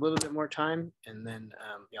everybody just a little bit more time, and then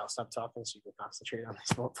I'll stop talking so you can concentrate on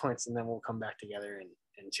these bullet points, and then we'll come back together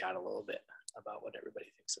and chat a little bit about what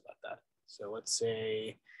everybody thinks about that. So let's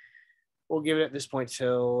say we'll give it at this point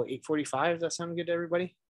till 8:45. Does that sound good to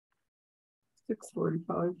everybody?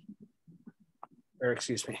 6:45. Or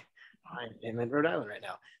excuse me, I'm in Rhode Island right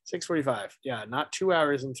now. 6:45. Yeah, not 2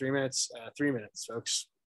 hours and 3 minutes. 3 minutes, folks.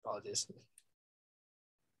 Apologies.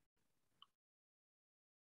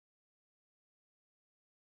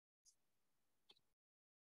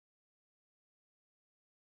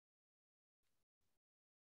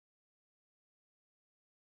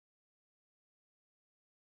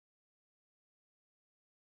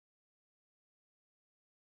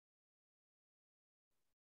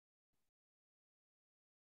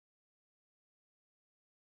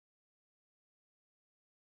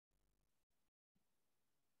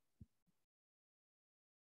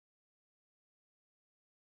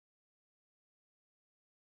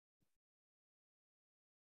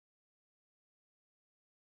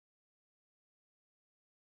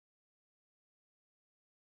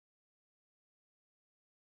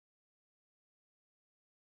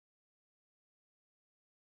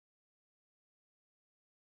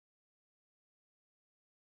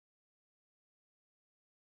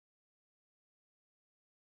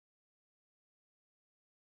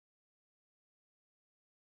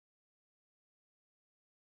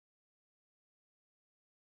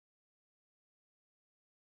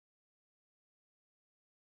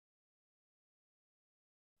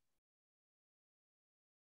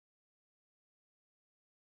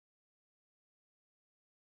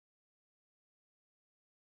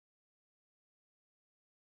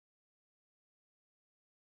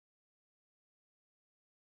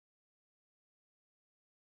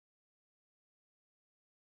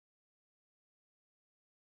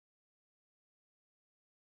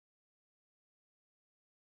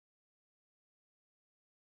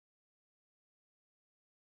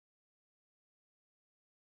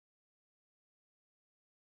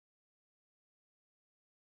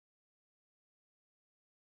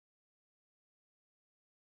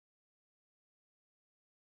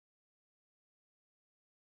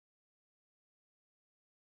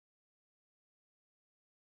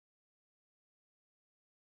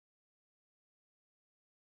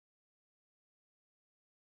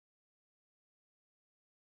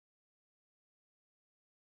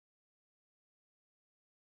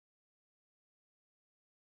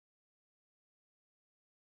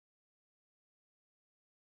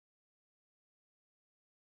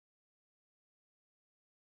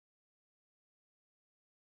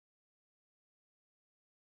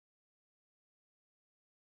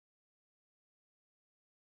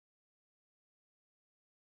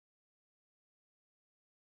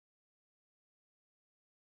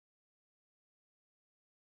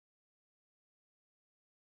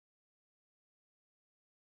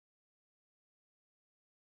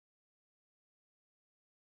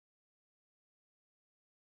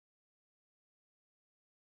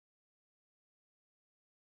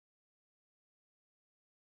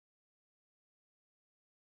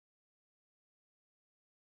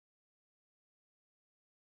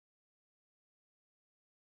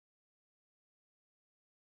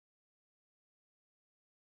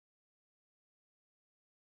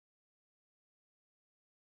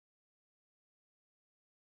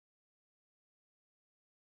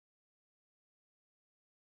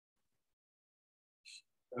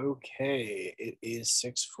 Okay, it is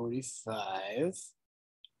 6:45.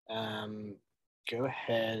 Go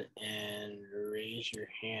ahead and raise your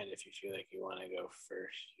hand if you feel like you want to go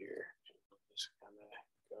first here. Just kind of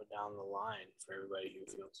go down the line for everybody who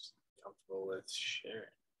feels comfortable with sharing.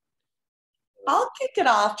 I'll kick it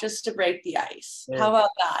off just to break the ice. How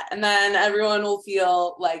about that? And then everyone will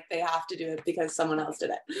feel like they have to do it because someone else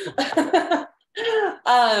did it.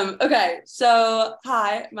 Okay, so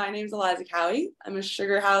hi, my name is Eliza Cowie. I'm a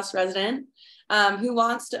Sugar House resident who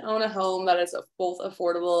wants to own a home that is both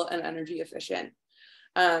affordable and energy efficient.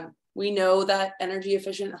 We know that energy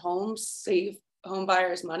efficient homes save home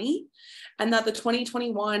buyers money, and that the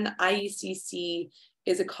 2021 IECC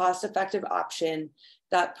is a cost-effective option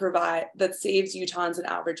that saves Utahns an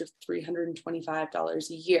average of $325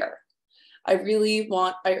 a year. I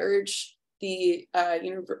urge the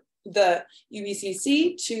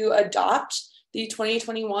UECC to adopt the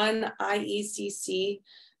 2021 IECC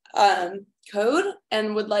code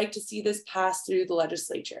and would like to see this pass through the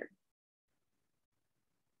legislature.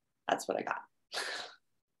 That's what I got.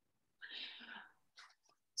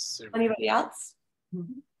 Super. Anybody else?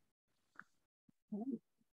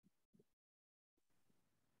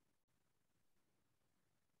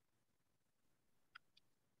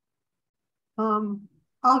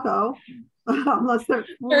 I'll go unless there are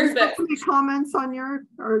any comments on your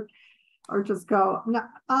or just go. No,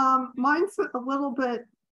 mine's a little bit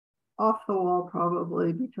off the wall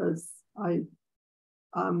probably because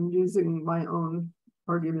I'm using my own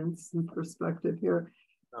arguments and perspective here.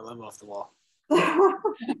 I love off the wall.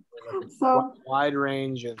 So wide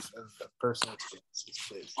range of personal experiences,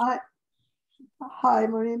 please. Hi,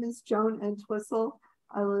 my name is Joan Entwistle.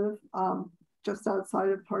 I live just outside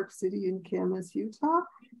of Park City in Camas, Utah.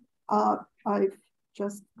 I've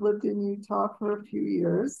just lived in Utah for a few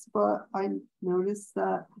years, but I noticed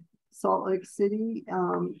that Salt Lake City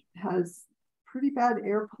has pretty bad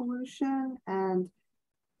air pollution, and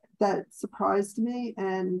that surprised me.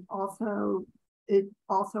 And also, it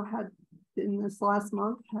also had, in this last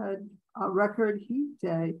month, had a record heat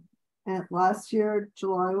day. And last year,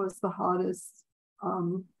 July was the hottest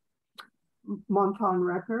month on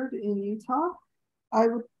record in Utah. I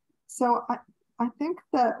think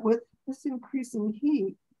that with this increase in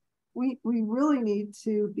heat, we really need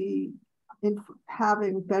to be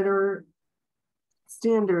having better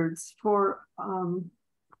standards for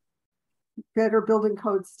better building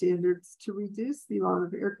code standards to reduce the amount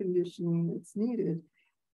of air conditioning that's needed.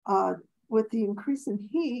 With the increase in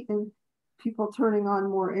heat and people turning on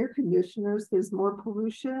more air conditioners, there's more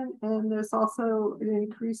pollution, and there's also an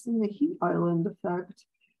increase in the heat island effect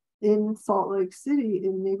in Salt Lake City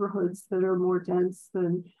in neighborhoods that are more dense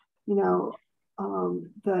than,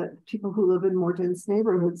 that people who live in more dense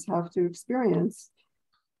neighborhoods have to experience.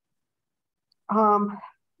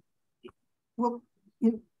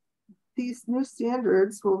 These new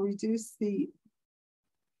standards will reduce the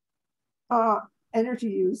energy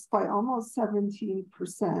use by almost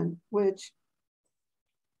 17%, which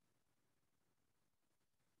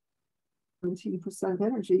 17%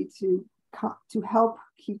 energy to help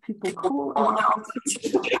keep people cool.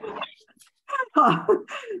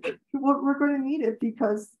 We're going to need it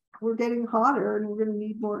because we're getting hotter and we're going to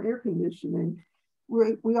need more air conditioning.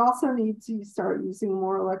 We also need to start using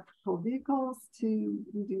more electrical vehicles to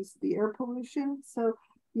reduce the air pollution. So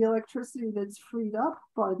the electricity that's freed up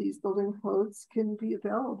by these building codes can be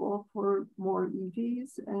available for more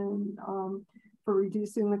EVs and for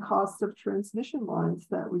reducing the cost of transmission lines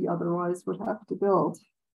that we otherwise would have to build.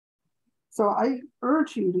 So I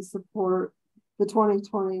urge you to support the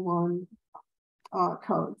 2021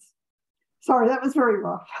 codes. Sorry, that was very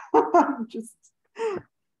rough. I'm just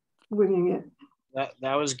winging it.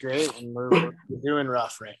 That was great, and we're doing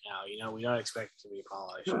rough right now. We don't expect it to be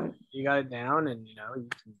polished. Right. You got it down, and you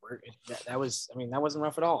can work. That wasn't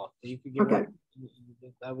rough at all. You could get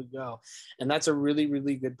that would go, and that's a really,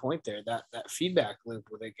 really good point there. That feedback loop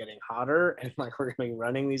with it getting hotter and like we're going to be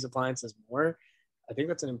running these appliances more. I think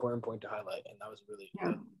that's an important point to highlight, and that was really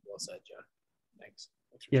well said, Joan. Thanks.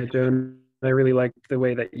 Yeah, Joan, I really liked the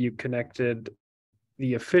way that you connected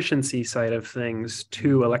the efficiency side of things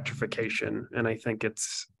to electrification, and I think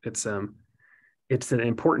it's an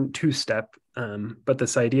important two-step. But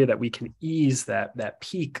this idea that we can ease that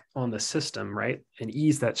peak on the system, right, and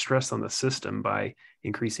ease that stress on the system by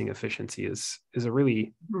increasing efficiency is a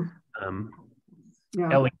really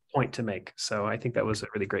elegant point to make. So I think that was a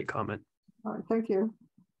really great comment. All right, thank you.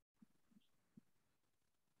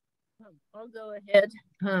 I'll go ahead.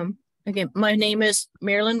 Again, my name is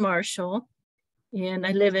Marilyn Marshall, and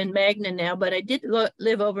I live in Magna now, but I did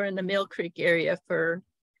live over in the Mill Creek area for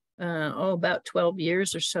about 12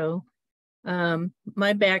 years or so.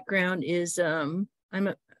 My background is I'm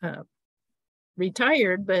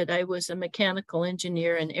retired, but I was a mechanical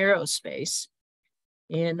engineer in aerospace.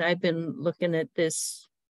 And I've been looking at this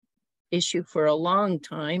issue for a long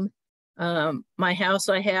time. My house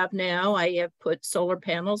I have now, I have put solar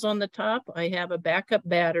panels on the top. I have a backup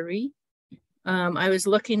battery. I was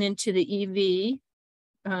looking into the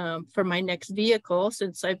EV for my next vehicle,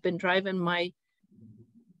 since I've been driving my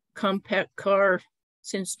compact car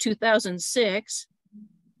since 2006.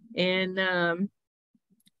 And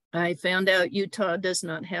I found out Utah does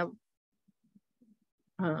not have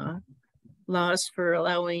laws for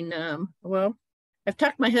allowing, well, I've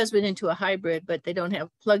talked my husband into a hybrid, but they don't have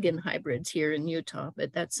plug-in hybrids here in Utah,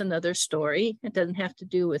 but that's another story. It doesn't have to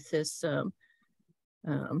do with this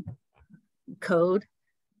code.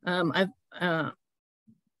 I'm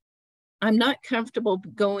not comfortable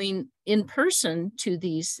going in person to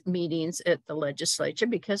these meetings at the legislature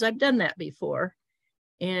because I've done that before,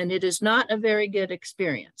 and it is not a very good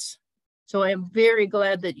experience. So I'm very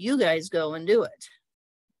glad that you guys go and do it,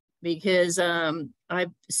 because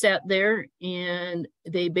I've sat there and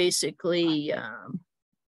they basically,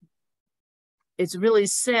 it's really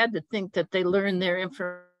sad to think that they learn their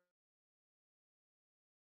information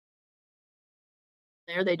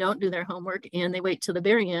there. They don't do their homework and they wait till the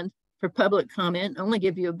very end for public comment. Only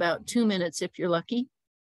give you about 2 minutes if you're lucky.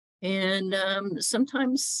 And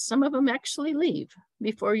sometimes some of them actually leave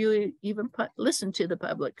before you even listen to the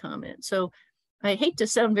public comment. So I hate to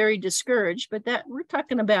sound very discouraged, but that we're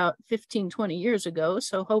talking about 15, 20 years ago.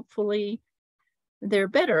 So hopefully they're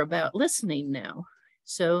better about listening now.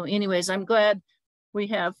 So anyways, I'm glad we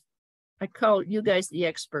have, I call you guys the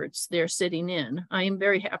experts. They're sitting in. I am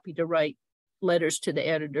very happy to write letters to the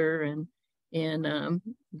editor and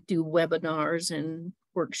do webinars and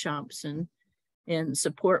workshops and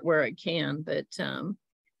support where I can. But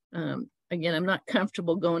again, I'm not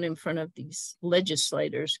comfortable going in front of these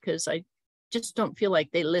legislators because I just don't feel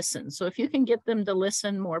like they listen. So if you can get them to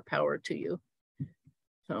listen, more power to you.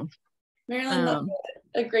 So Marilyn,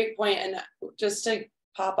 that's a great point. And just to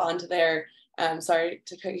pop onto there, sorry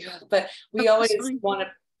to cut you off, but we always want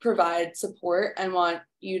to provide support and want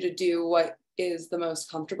you to do what is the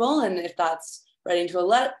most comfortable. And if that's writing to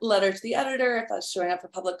a letter to the editor, if that's showing up for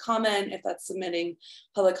public comment, if that's submitting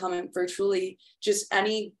public comment virtually, just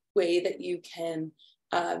any way that you can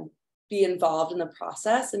be involved in the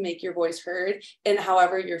process and make your voice heard in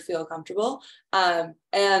however you feel comfortable. And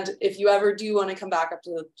if you ever do want to come back up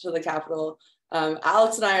to the Capitol,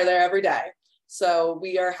 Alex and I are there every day. So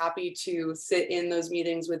we are happy to sit in those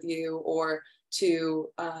meetings with you or to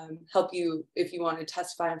help you if you want to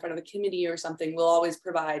testify in front of a committee or something. We'll always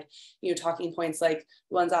provide, talking points like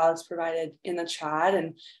the ones Alex provided in the chat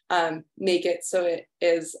and make it so it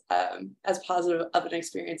is as positive of an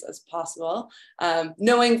experience as possible,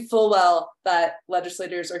 knowing full well that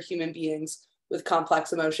legislators are human beings with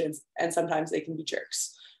complex emotions and sometimes they can be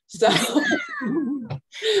jerks. So okay,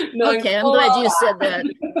 I'm glad you said that.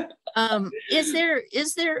 Is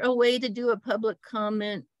there a way to do a public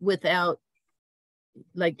comment without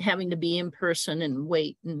like having to be in person and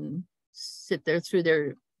wait and sit there through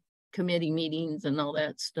their committee meetings and all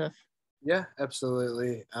that stuff? Yeah,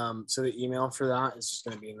 absolutely. So the email for that is just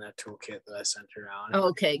going to be in that toolkit that I sent around.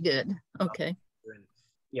 Okay, good. Okay. And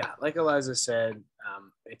yeah, like Eliza said,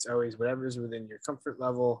 it's always whatever's within your comfort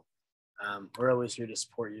level. We're always here to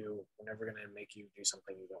support you. We're never going to make you do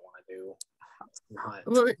something you don't want to do.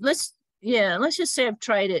 Well, let's just say I've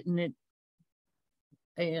tried it and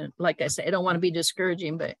like I say, I don't want to be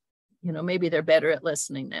discouraging, but maybe they're better at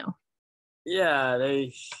listening now. Yeah,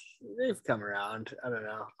 they've come around. I don't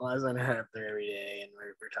know. Eliza and I are up there every day, and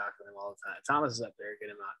we're talking to them all the time. Thomas is up there,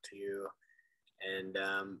 get him out to you, and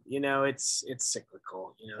it's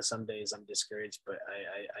cyclical. Some days I'm discouraged, but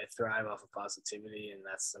I thrive off of positivity, and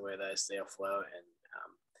that's the way that I stay afloat. And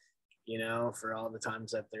for all the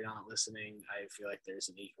times that they're not listening, I feel like there's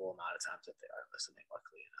an equal amount of times that they are listening.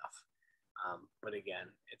 Luckily enough. But again,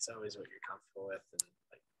 it's always what you're comfortable with, and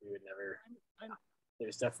like we would never.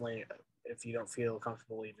 There's definitely, if you don't feel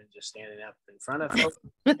comfortable even just standing up in front of them,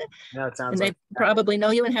 it sounds. And they probably know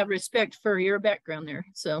you and have respect for your background there,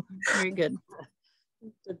 so very good.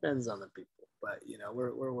 Depends on the people, but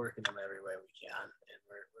we're working them every way we can,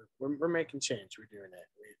 and we're making change. We're doing it.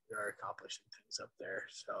 We are accomplishing things up there.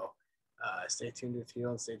 So stay tuned with you,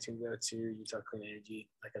 and stay tuned to Utah Clean Energy.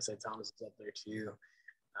 Like I said, Thomas is up there too.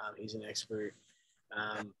 He's an expert.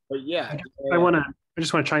 But yeah, I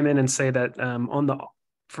just want to chime in and say that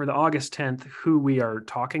for the August 10th, who we are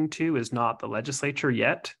talking to is not the legislature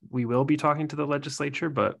yet. We will be talking to the legislature,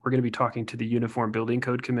 but we're going to be talking to the Uniform Building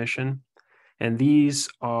Code Commission. And these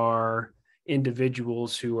are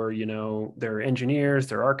individuals who are, they're engineers,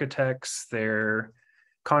 they're architects, they're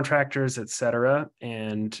contractors, et cetera.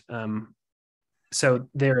 And so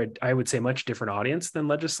they're, I would say, much different audience than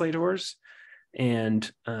legislators. And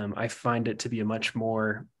I find it to be a much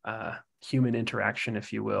more human interaction,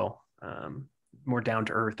 if you will, more down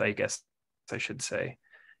to earth, I guess I should say.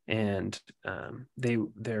 And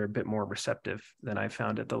they're a bit more receptive than I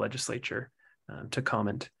found at the legislature to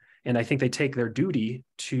comment. And I think they take their duty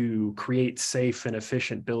to create safe and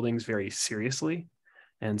efficient buildings very seriously.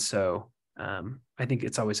 And so I think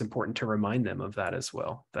it's always important to remind them of that as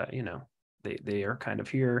well, that, they are kind of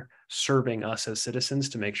here serving us as citizens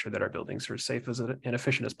to make sure that our buildings are as safe and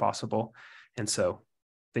efficient as possible. And so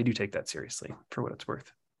they do take that seriously, for what it's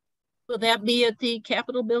worth. Will that be at the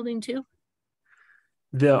Capitol building too?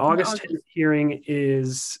 The August 10th hearing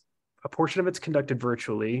is, a portion of it's conducted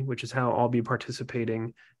virtually, which is how I'll be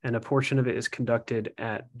participating, and a portion of it is conducted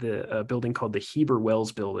at the building called the Heber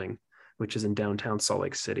Wells Building, which is in downtown Salt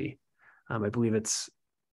Lake City. I believe it's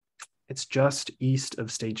just east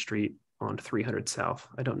of State Street on 300 South.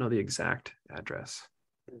 I don't know the exact address.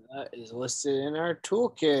 That is listed in our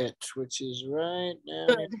toolkit, which is right now.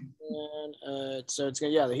 So it's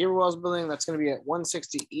gonna, the Heber Wells Building. That's gonna be at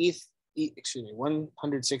 160 East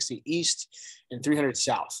and 300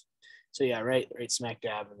 South. So right smack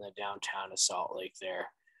dab in the downtown of Salt Lake there.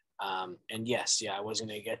 And yes, I was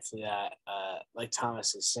gonna get to that. Like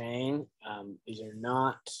Thomas is saying, these are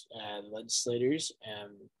not legislators.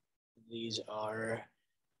 These are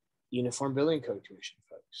Uniform Building Code Commission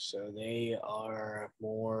folks. So they are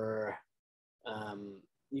more,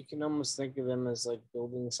 you can almost think of them as like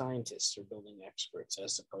building scientists or building experts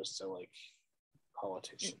as opposed to like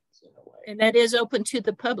politicians in a way. And that is open to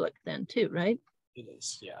the public then too, right? It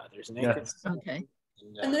is, there's an anchor. Okay.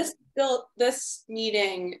 And this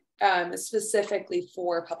meeting is specifically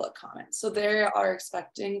for public comment. So they are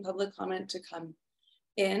expecting public comment to come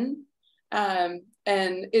in. And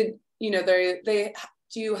it, they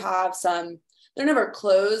do have some, they're never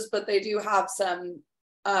closed, but they do have some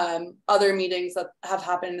other meetings that have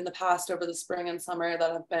happened in the past over the spring and summer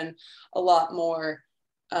that have been a lot more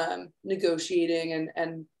negotiating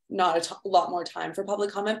and not a lot more time for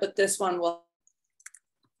public comment, but this one will.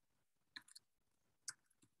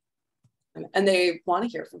 And they want to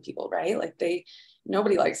hear from people, right? Like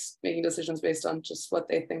nobody likes making decisions based on just what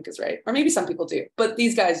they think is right. Or maybe some people do, but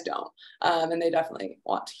these guys don't. And they definitely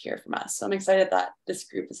want to hear from us. So I'm excited that this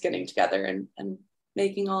group is getting together and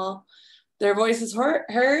making all their voices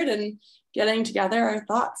heard and getting together our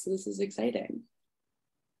thoughts. So this is exciting.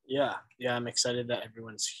 Yeah, I'm excited that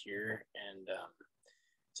everyone's here. And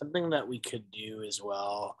something that we could do as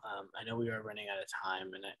well, I know we are running out of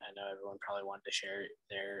time, and I know everyone probably wanted to share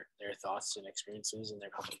their thoughts and experiences and their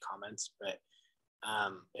public comments, but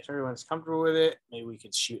if everyone's comfortable with it, maybe we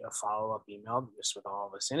could shoot a follow-up email just with all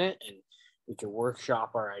of us in it, and we could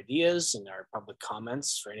workshop our ideas and our public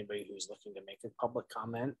comments for anybody who's looking to make a public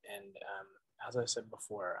comment. And as I said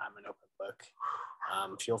before, I'm an open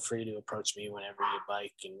book. Feel free to approach me whenever you'd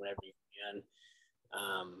like and whenever you can.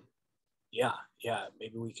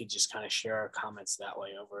 Maybe we could just kind of share our comments that way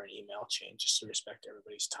over an email chain, just to respect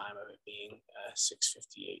everybody's time of it being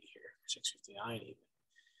 6:58 here, 6:59 even.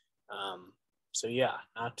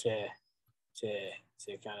 Not to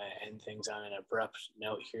kind of end things on an abrupt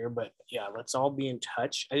note here, but let's all be in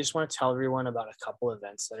touch. I just want to tell everyone about a couple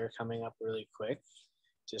events that are coming up really quick,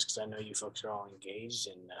 just because I know you folks are all engaged.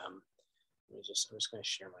 And I'm just going to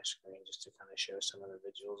share my screen just to kind of show some of the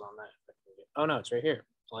visuals on that. Oh no, it's right here.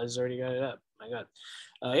 Liz already got it up. My God.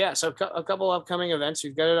 So a couple upcoming events.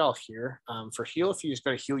 We've got it all here. For HEAL, if you just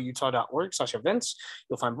go to healutah.org/events,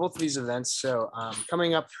 you'll find both of these events. So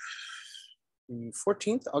coming up the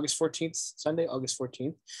 14th, August 14th, Sunday, August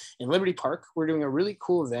 14th, in Liberty Park, we're doing a really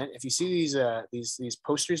cool event. If you see these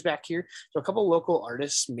posters back here, so a couple local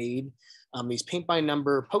artists made these paint by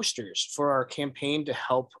number posters for our campaign to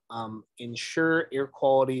help ensure air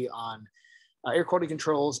quality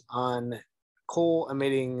controls on coal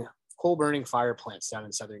burning fire plants down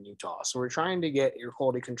in southern Utah. So we're trying to get air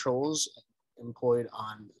quality controls employed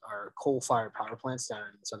on our coal-fired power plants down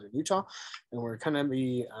in southern Utah, and we're going to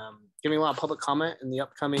be giving a lot of public comment in the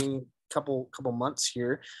upcoming couple months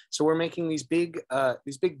here. So we're making these big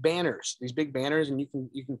banners, and you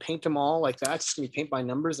can paint them all like that. It's just gonna be paint by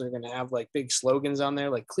numbers. They're gonna have like big slogans on there,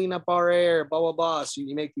 like "clean up our air," blah blah blah. So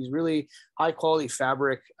you make these really high quality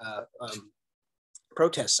fabric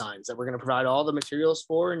protest signs that we're going to provide all the materials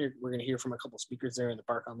for, and we're going to hear from a couple speakers there in the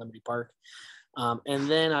park on Liberty Park. And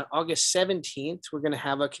then on August 17th, we're going to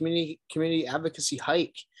have a community advocacy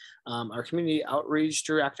hike. Our community outreach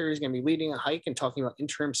director is going to be leading a hike and talking about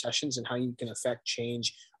interim sessions and how you can affect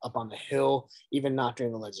change up on the Hill, even not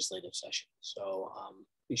during the legislative session. So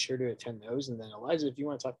be sure to attend those. And then Eliza, if you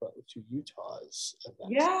want to talk about O2 Utah's events.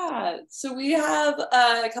 Yeah, so we have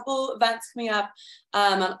a couple events coming up.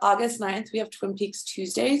 On August 9th, we have Twin Peaks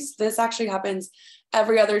Tuesdays. This actually happens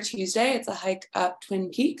every other Tuesday. It's a hike up Twin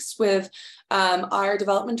Peaks with our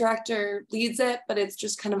development director leads it, but it's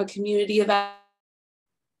just kind of a community event.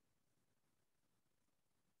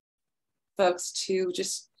 Folks to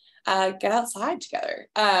just get outside together.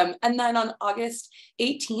 And then on August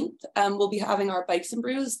 18th, we'll be having our Bikes and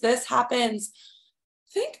Brews. This happens,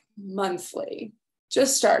 I think, monthly,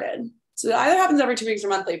 just started. So it either happens every 2 weeks or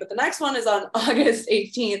monthly, but the next one is on August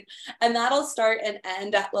 18th, and that'll start and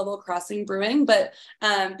end at Level Crossing Brewing. But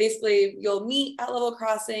basically, you'll meet at Level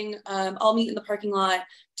Crossing. I'll meet in the parking lot,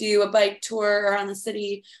 do a bike tour around the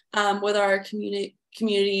city with our community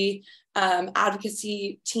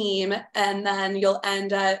advocacy team, and then you'll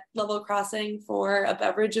end at Level Crossing for a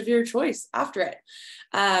beverage of your choice after it.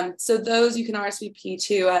 So those you can RSVP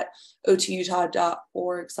to at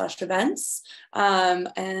o2utah.org/events.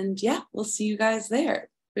 And yeah, we'll see you guys there.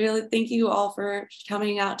 Really, thank you all for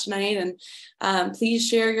coming out tonight, and please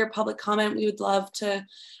share your public comment. We would love to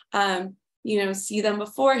see them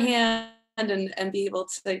beforehand and be able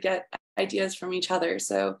to get ideas from each other.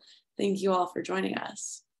 So thank you all for joining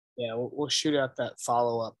us. Yeah, we'll shoot out that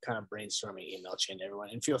follow-up kind of brainstorming email chain to everyone.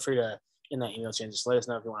 And feel free to, in that email chain, just let us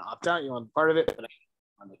know if you want to opt out, you want to be part of it. But I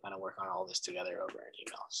want to kind of work on all this together over an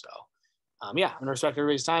email. So, yeah, I'm going to respect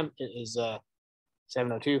everybody's time. It is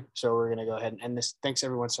 7:02. So we're going to go ahead and end this. Thanks,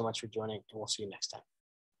 everyone, so much for joining. And we'll see you next time.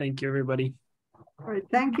 Thank you, everybody. All right.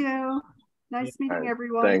 Thank you. Nice meeting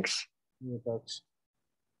everyone. Thanks. See you, folks.